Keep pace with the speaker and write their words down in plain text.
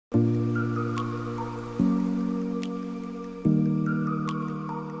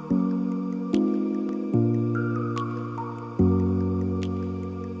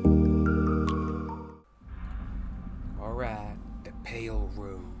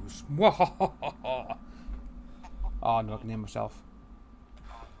lose. Oh no, I can hear myself.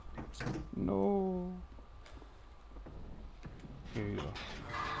 No. Here you go.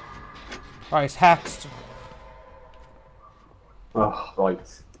 Alright, it's hexed. Oh,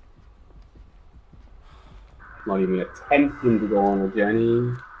 right. Not even attempting to go on a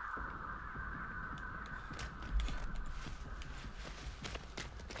journey.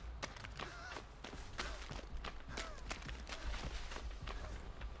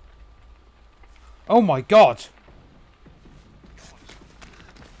 Oh my god!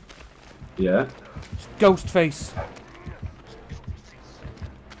 Yeah. Ghostface.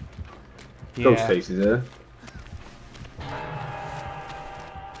 Yeah. Ghostface is there.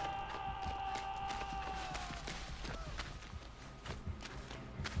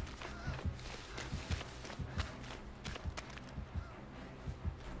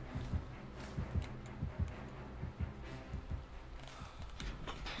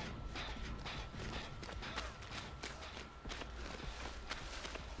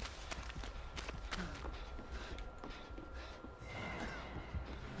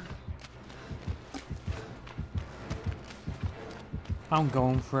 I'm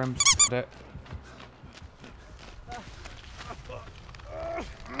going for him. It.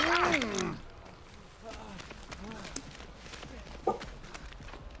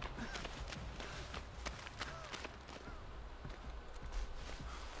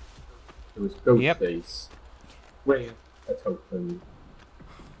 It was Ghostface. Yep. Wait, let's open.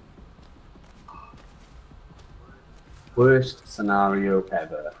 Worst scenario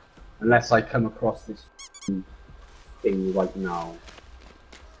ever. Unless I come across this thing right now.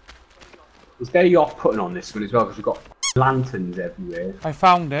 It's very off-putting on this one as well because we've got lanterns everywhere. I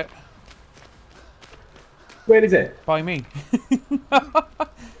found it. Where is it? By me. I'm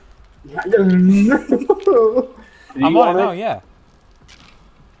I'm on it now, yeah.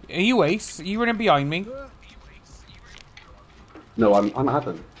 Are you Ace? Are you running behind me? No, I'm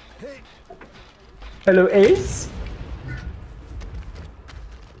Adam. Hello, Ace.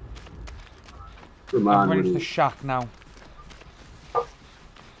 Come on, I'm running to the Willie. shack now.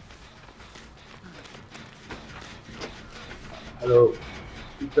 Hello,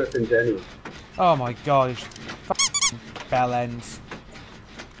 Peter and Jenny. Oh my god, it's f***ing bell ends.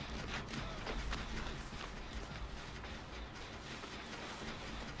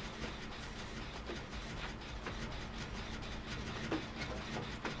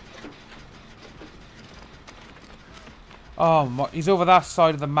 Oh my, he's over that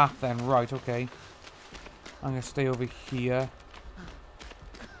side of the map then, right, okay. I'm gonna stay over here.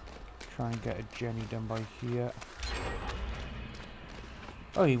 Try and get a Jenny done by here.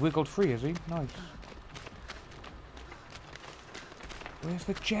 Oh, he wiggled free, is he? Nice. Where's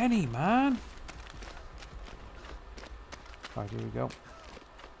the Jenny, man? Right, here we go.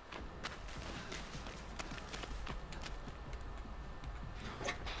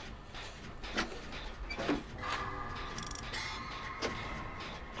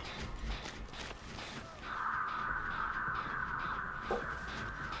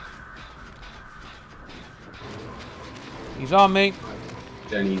 He's on me.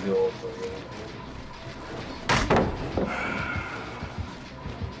 Jenny's also.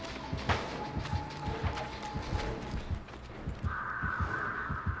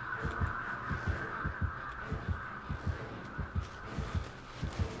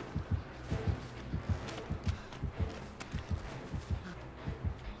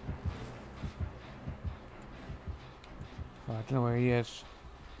 Oh, I don't know where he is.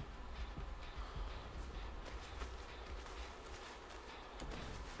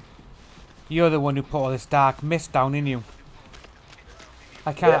 You're the one who put all this dark mist down in you.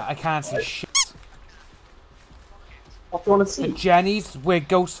 I can't see shit. What do you want to The see? Jenny's where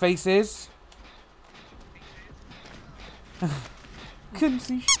Ghostface is. Couldn't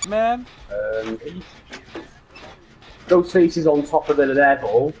see shit, man. Ghostface is on top of the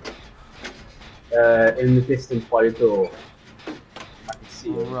level. In the distance by the door. I can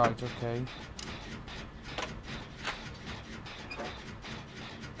see it. Right, okay.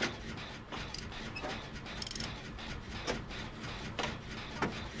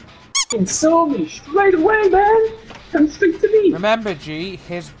 He saw me straight away, man. Come straight to me. Remember, G,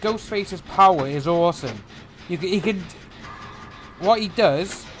 his Ghostface's power is awesome. He can. What he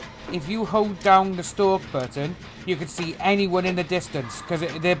does, if you hold down the stalk button, you can see anyone in the distance because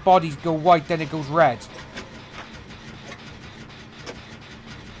their bodies go white, then it goes red.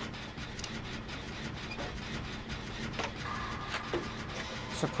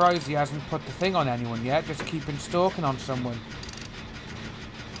 Surprised he hasn't put the thing on anyone yet, just keeping stalking on someone.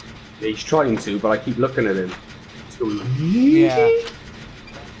 He's trying to, but I keep looking at him. He's going, Yeah.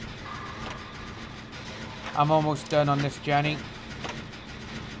 I'm almost done on this Jenny.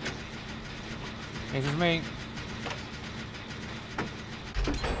 This is me.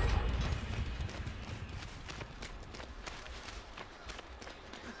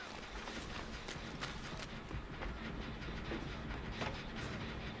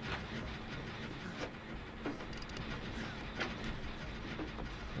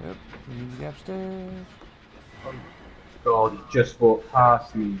 Yep, we need to get upstairs. Oh God, he just walked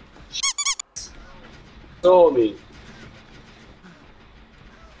past me. Saw me.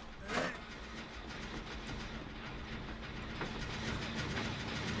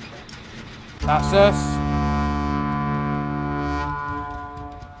 That's us.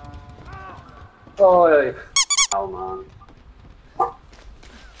 Oh, man.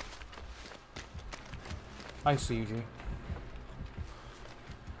 I see you, G.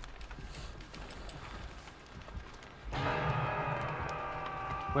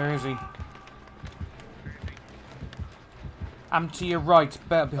 Where is he? I'm to your right,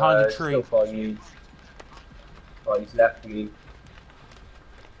 behind the tree. Still following. Oh, he's left me.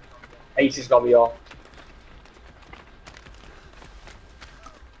 Ace has got me off.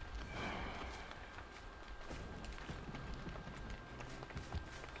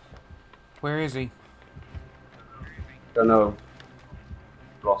 Where is he? Don't know.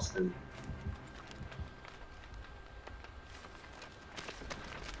 Lost him.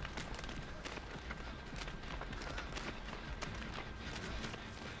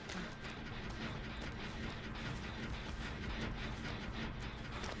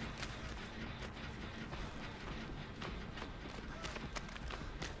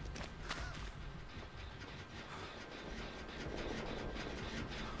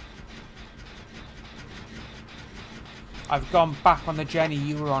 I've gone back on the Jenny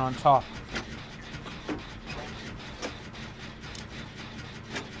you were on top.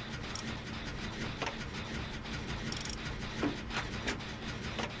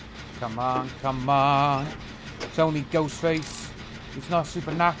 Come on, come on. It's only Ghostface. He's not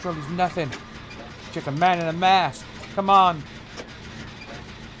supernatural, he's nothing. He's just a man in a mask. Come on.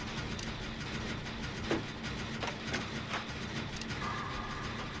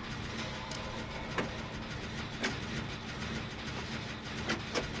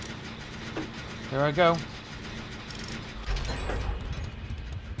 Here I go.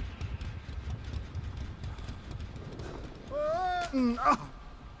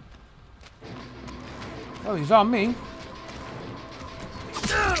 Oh, he's on me.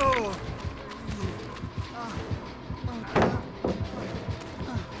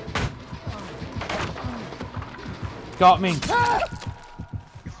 Got me.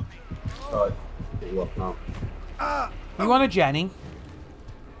 Oh, get you off now. You want a Jenny?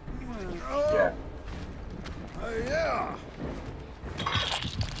 Yeah.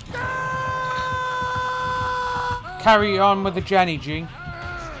 Carry on with the Jenny, G.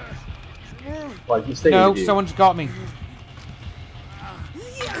 Why, you stay No, with you? someone's got me.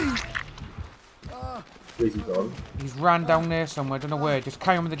 Where's he gone? He's ran down there somewhere, don't know where. Just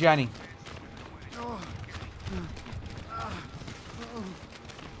carry on with the Jenny.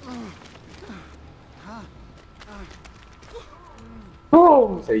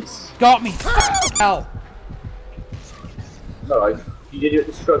 Oh, face. Got me. Hell. Alright, you did it at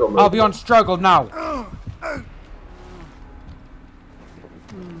the struggle mode. I'll be on struggle now.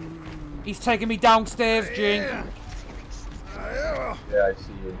 He's taking me downstairs, G. Yeah, I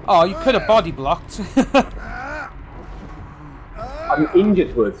see you. Oh, you could have body blocked. I'm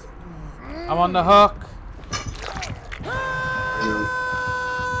injured, Wood. I'm on the hook. Mm.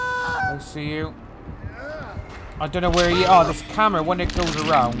 I see you. I don't know where he... Oh, this camera, when it goes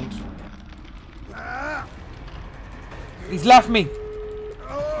around. He's left me.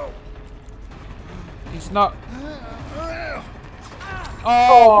 He's not...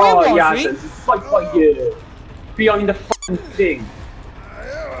 Oh, where was yeah, he? It's like you. Behind the fucking thing.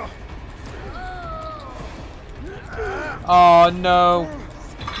 Oh, no.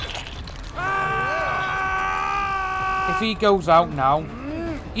 If he goes out now,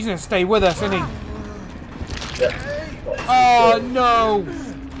 he's going to stay with us, isn't he? Yeah. Oh, no.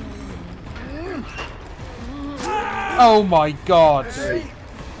 Oh, my God. He's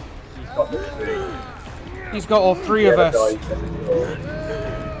got the three. He's got all three of us.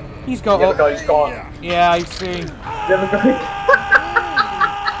 He's got The all... other guy's gone. Yeah, I see. The other guy.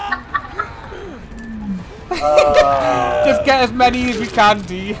 Just get as many as we can,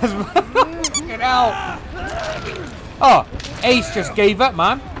 D. Get out. Oh, Ace just gave up,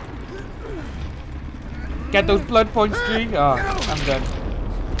 man. Get those blood points, G. Oh, I'm done.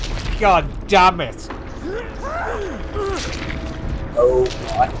 God damn it. Oh,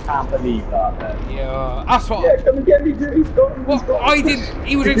 I can't believe that, man. Yeah, that's what. Yeah, come and get me, dude. He's gone. He's What gone. I didn't.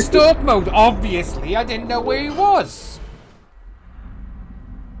 He was in stalk mode. Obviously, I didn't know where he was.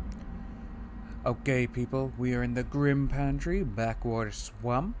 Okay, people, we are in the Grim Pantry, Backwater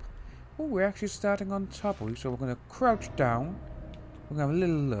Swamp. Oh, we're actually starting on top of it, so we're going to crouch down. We're going to have a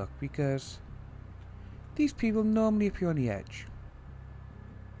little look, because these people normally appear on the edge.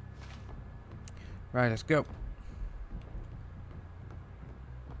 Right, let's go.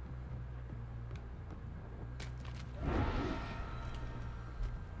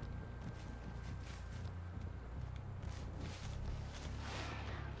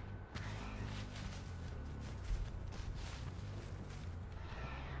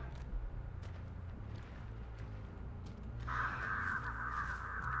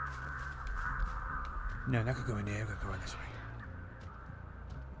 No, I could go in there, I could go in this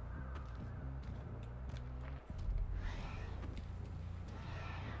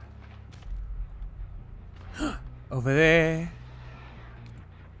way. Over there.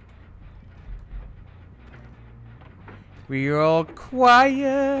 We're all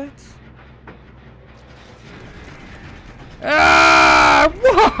quiet.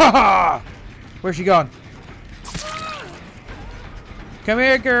 Ah! Where's she gone? Come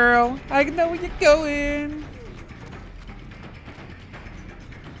here, girl. I know where you're going.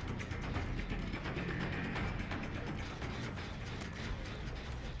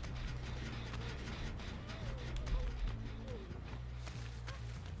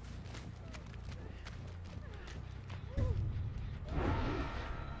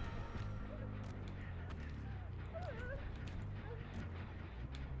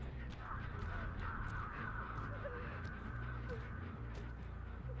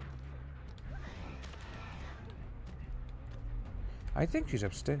 I think she's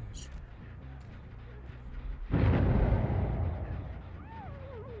upstairs.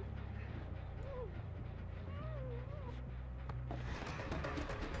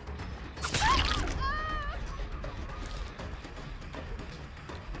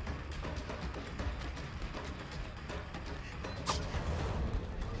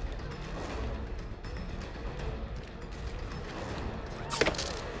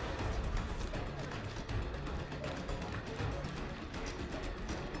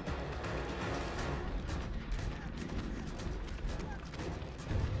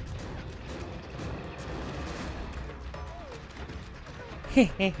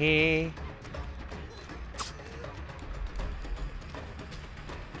 Hehehe.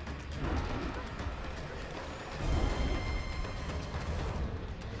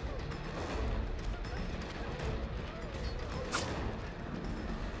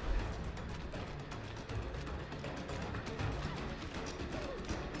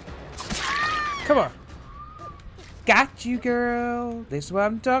 Come on. Got you, girl. This is what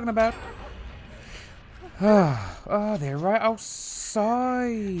I'm talking about. Oh, they're right outside.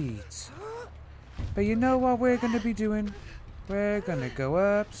 But you know what we're going to be doing? We're going to go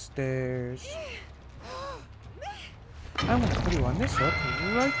upstairs. I'm going to put you on this hook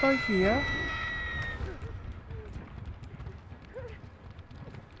right by here.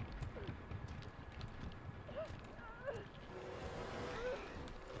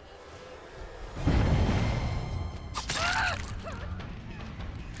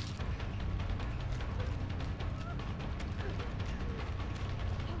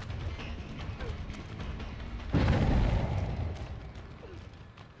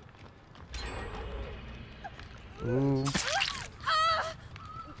 Ooh.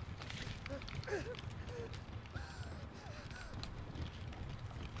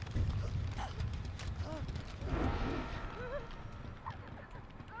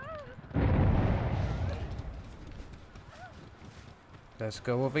 Let's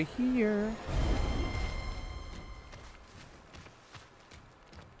go over here.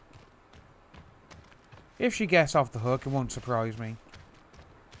 If she gets off the hook, it won't surprise me.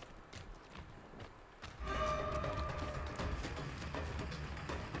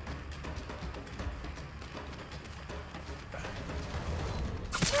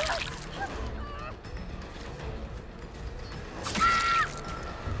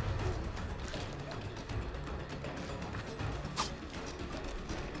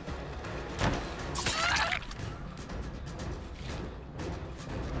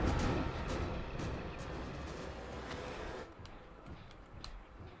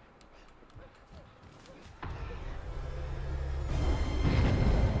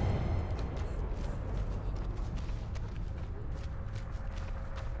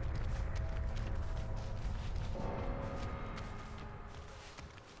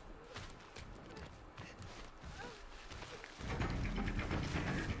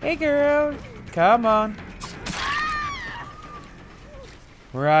 Hey, girl. Come on.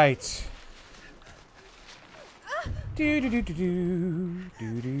 Right. Do do do do do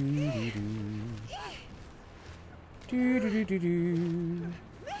do do do do do do do do.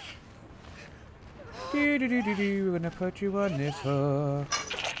 Do do do do do. We're gonna put you on this hook.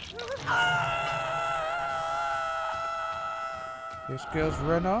 This girl's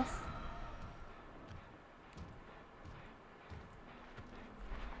run off.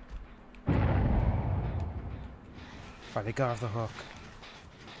 Right, they got off the hook.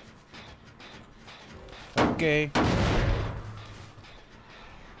 Okay.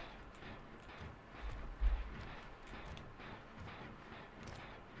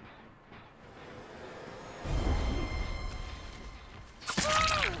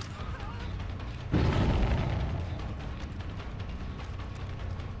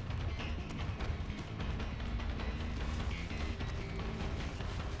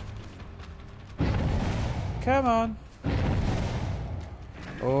 Come on.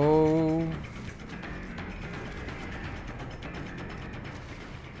 Oh.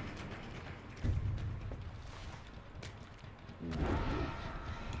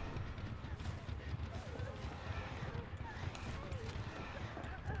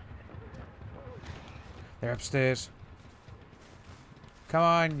 They're upstairs. Come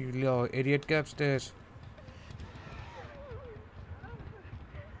on, you little idiot, get upstairs.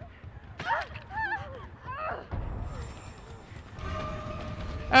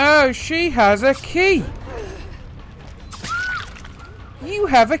 Oh, she has a key. You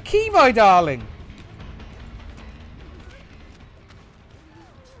have a key, my darling.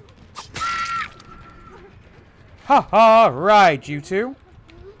 Ha ha, right, you two.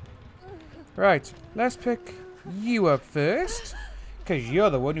 Right, let's pick you up first. Because you're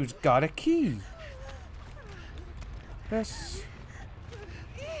the one who's got a key. Let's...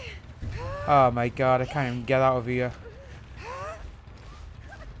 Oh my god, I can't even get out of here.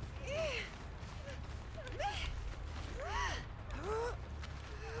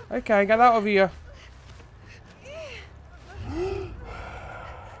 Okay, get out of here.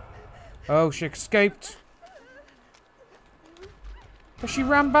 Oh, she escaped. But she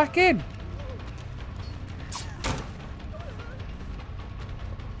ran back in.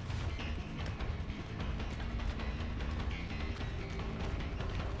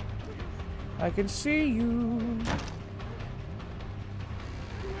 I can see you.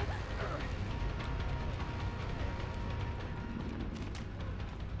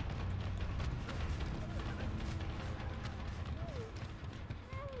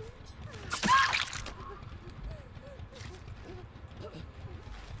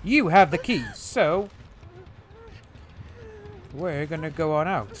 You have the key, so we're gonna go on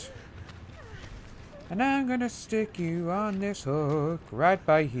out. And I'm gonna stick you on this hook right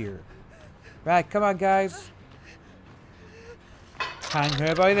by here. Right, come on, guys. Hang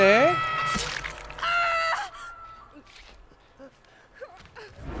her by there.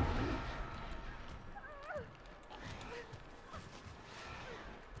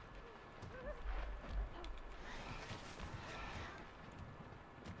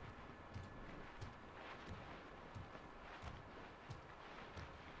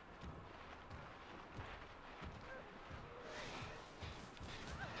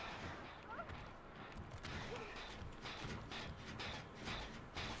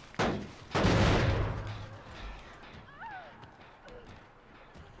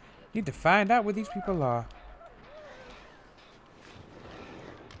 Need to find out where these people are.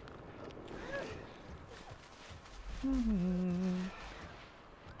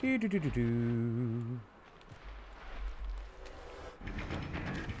 Do do do do do.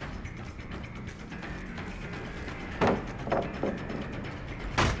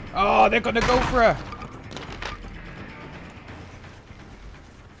 Oh, they're gonna go for her.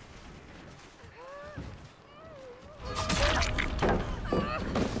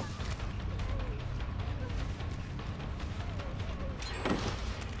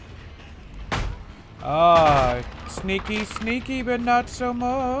 Ah, sneaky, sneaky, but not so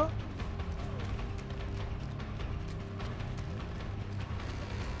more.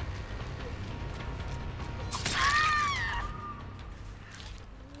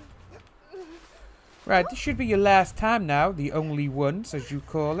 Right, this should be your last time now, the only ones, as you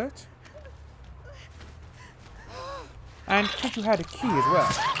call it. And because you had a key as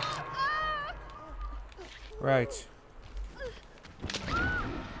well. Right.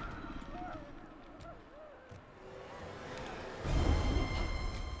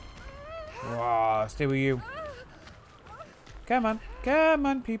 Wow, stay with you. Come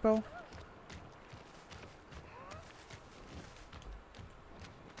on, people.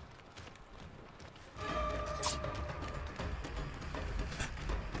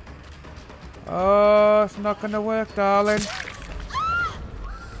 Oh, it's not gonna work, darling.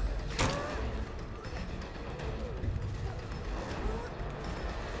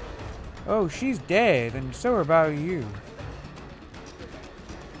 Oh, she's dead, and so about you.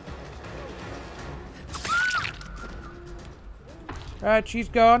 Alright, she's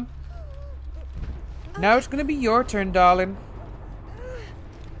gone. Now it's gonna be your turn, darling.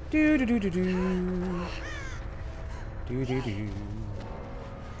 Do do do do do. Do do do.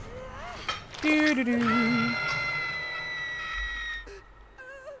 Do do do.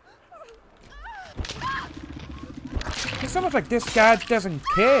 It's almost like this guy doesn't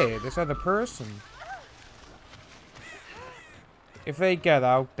care, this other person. If they get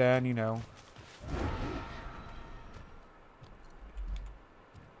out, then, you know.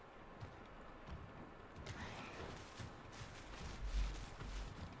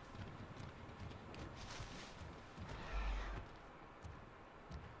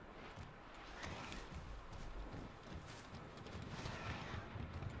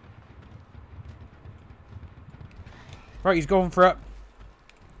 Right, he's going for it.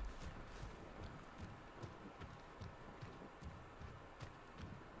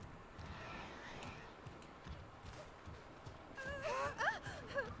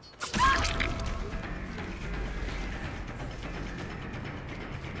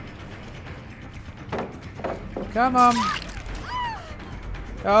 Come on.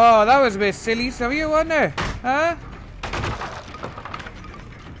 Oh, that was a bit silly, so you wasn't it? Huh?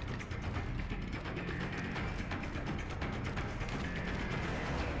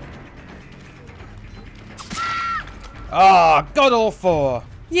 Oh, got all four.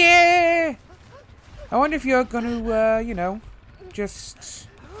 Yeah! I wonder if you're gonna, you know, just...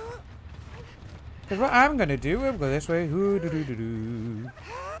 Because what I'm gonna do, we'll go this way. Ooh, doo -doo -doo -doo.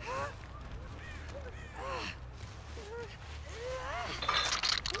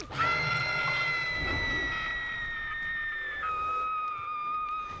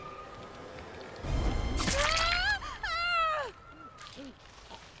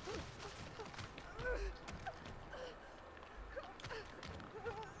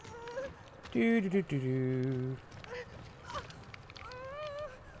 Do do do do do.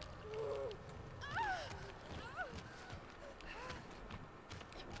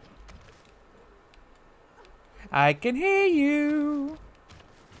 I can hear you.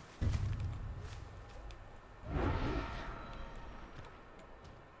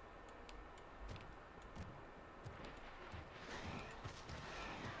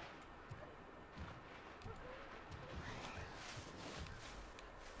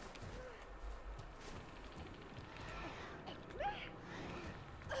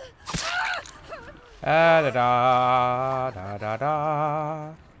 Da da da da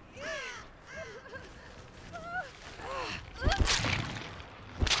da.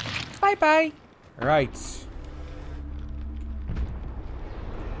 Bye bye. Right.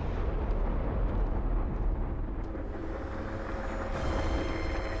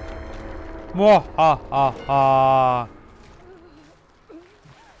 Mwah ha ha ha.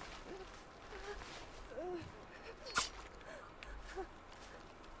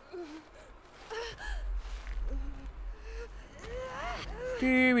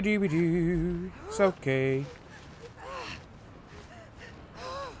 Doo-doo-doo. It's okay.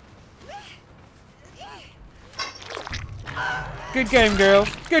 Good game, girl.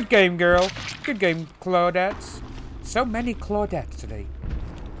 Good game, girl. Good game, Claudettes. So many Claudettes today.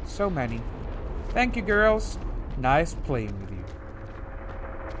 So many. Thank you, girls. Nice playing with you.